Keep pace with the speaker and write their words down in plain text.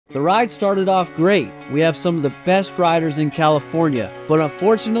The ride started off great. We have some of the best riders in California, but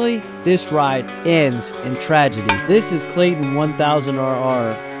unfortunately, this ride ends in tragedy. This is Clayton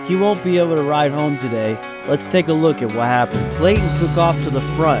 1000RR. He won't be able to ride home today. Let's take a look at what happened. Clayton took off to the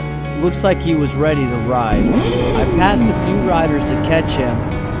front. Looks like he was ready to ride. I passed a few riders to catch him,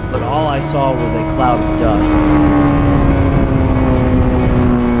 but all I saw was a cloud of dust.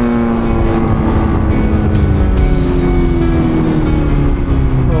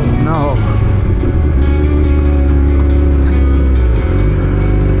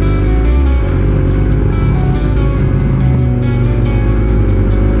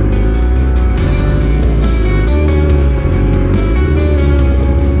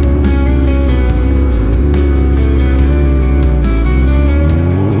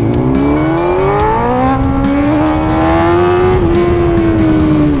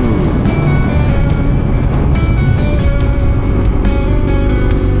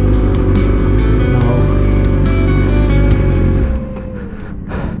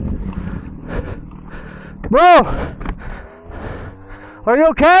 Bro, are you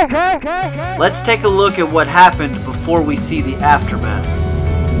okay? Let's take a look at what happened before we see the aftermath.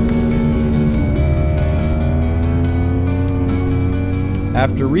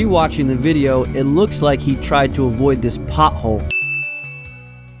 After rewatching the video, it looks like he tried to avoid this pothole.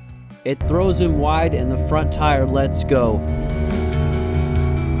 It throws him wide and the front tire lets go.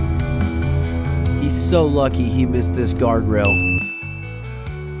 He's so lucky he missed this guardrail.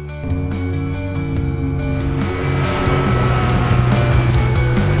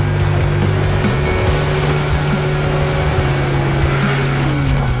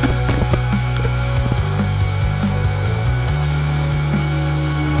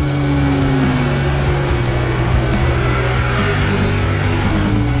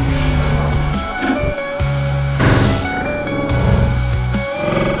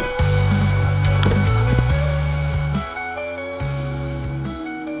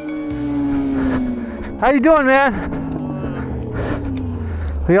 How you doing, man?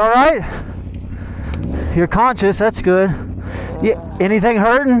 Are you all right? You're conscious, that's good. Yeah, anything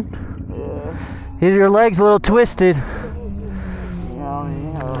hurting? Yeah. Is your legs a little twisted?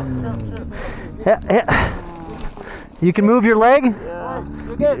 Yeah. You can move your leg? Yeah.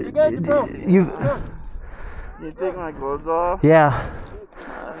 You're good, bro. You take my clothes off? Yeah.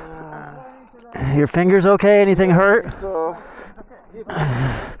 Your fingers okay? Anything hurt? So,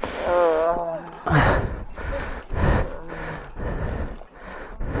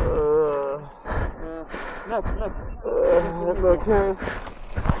 okay.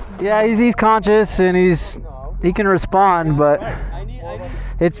 Yeah, he's conscious and he can respond, but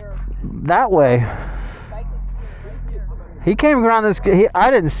it's that way. He came around this. I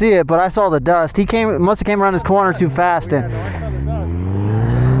didn't see it, but I saw the dust. Must have came around this corner too fast, and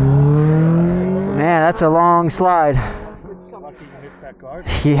man, that's a long slide.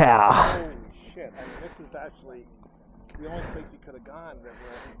 Yeah. Holy shit! I mean, this is actually the only place he could have gone.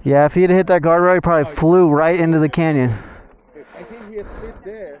 Yeah, if he had hit that guardrail, he probably flew right into the canyon. I think he slid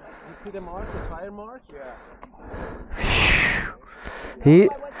there. You see the mark, the tire mark? Yeah.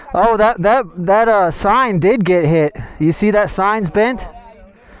 Oh, that sign did get hit. You see that sign's bent?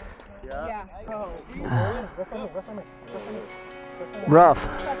 Yeah. Rough.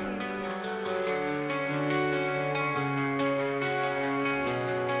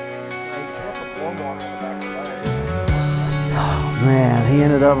 Oh man, he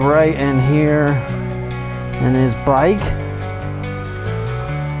ended up right in here in his bike.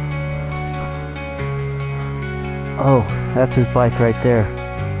 Oh, that's his bike right there.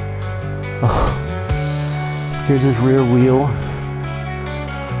 Oh, here's his rear wheel.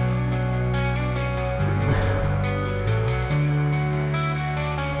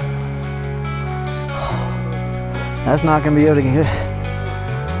 That's not gonna be able to get.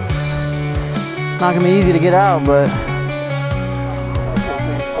 It's not gonna be easy to get out, but.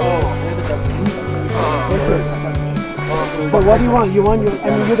 So what do you want?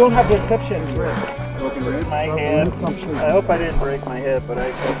 I mean, you don't have reception. My head. I hope I didn't break my head, but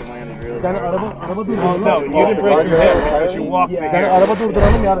I fucking landed really hard. No, you didn't break your head because you walked me here.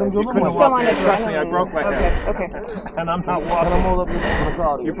 You couldn't walk me. Trust me, I broke my head. Okay. And I'm not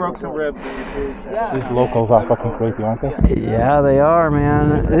walking. You broke some ribs and you bruised. These locals are fucking crazy, aren't they? Yeah, they are,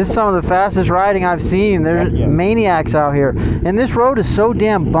 man. This is some of the fastest riding I've seen. There's maniacs out here. And this road is so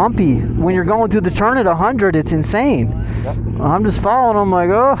damn bumpy. When you're going through the turn at 100, it's insane. I'm just following them like,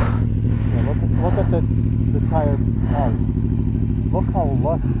 oh. Yeah, look at the tire mark. Look how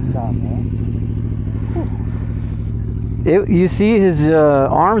lush it's got, man. You see his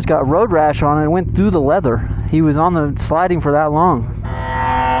arms got road rash on it and went through the leather. He was on the sliding for that long.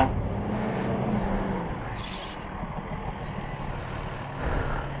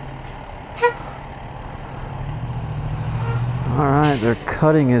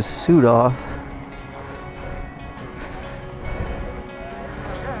 cutting his suit off.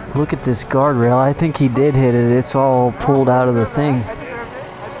 Look at this guardrail. I think he did hit it. It's all pulled out of the thing.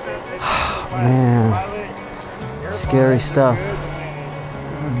 Man, scary stuff.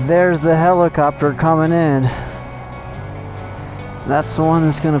 There's the helicopter coming in. That's the one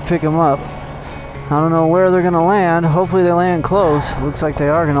that's going to pick him up. I don't know where they're going to land. Hopefully they land close. Looks like they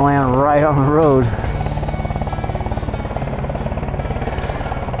are going to land right on the road.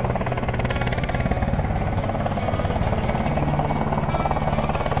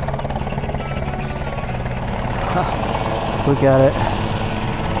 Look at it.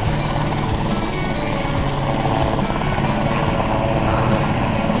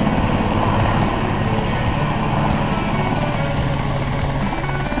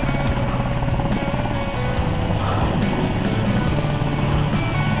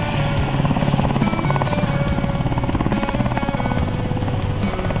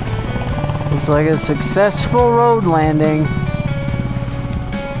 Looks like a successful road landing.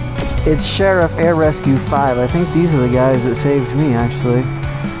 It's Sheriff Air Rescue 5. I think these are the guys that saved me, actually.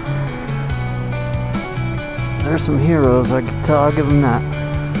 There's some heroes, I can tell. I'll give them that.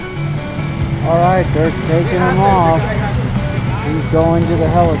 Alright, they're taking him off. He's going to the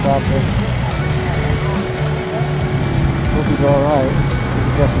helicopter. Hope he's alright.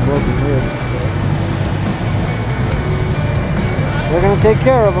 He's got some broken ribs. They're gonna take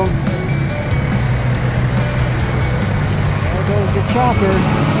care of him. There goes the chopper.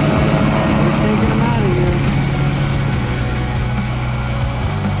 We're taking him out of here.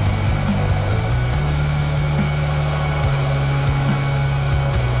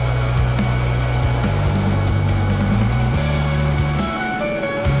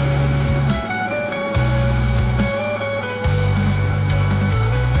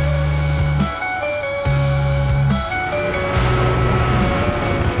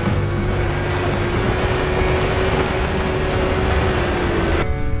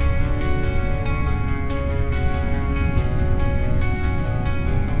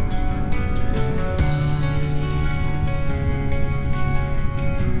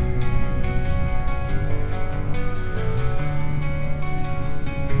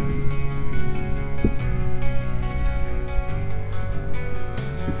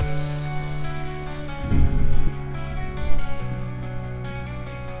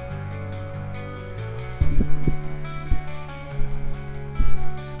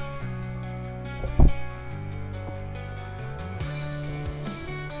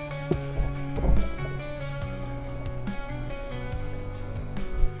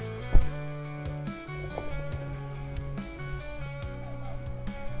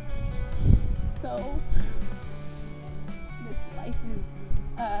 So, this life is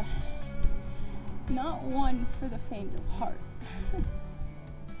not one for the faint of heart.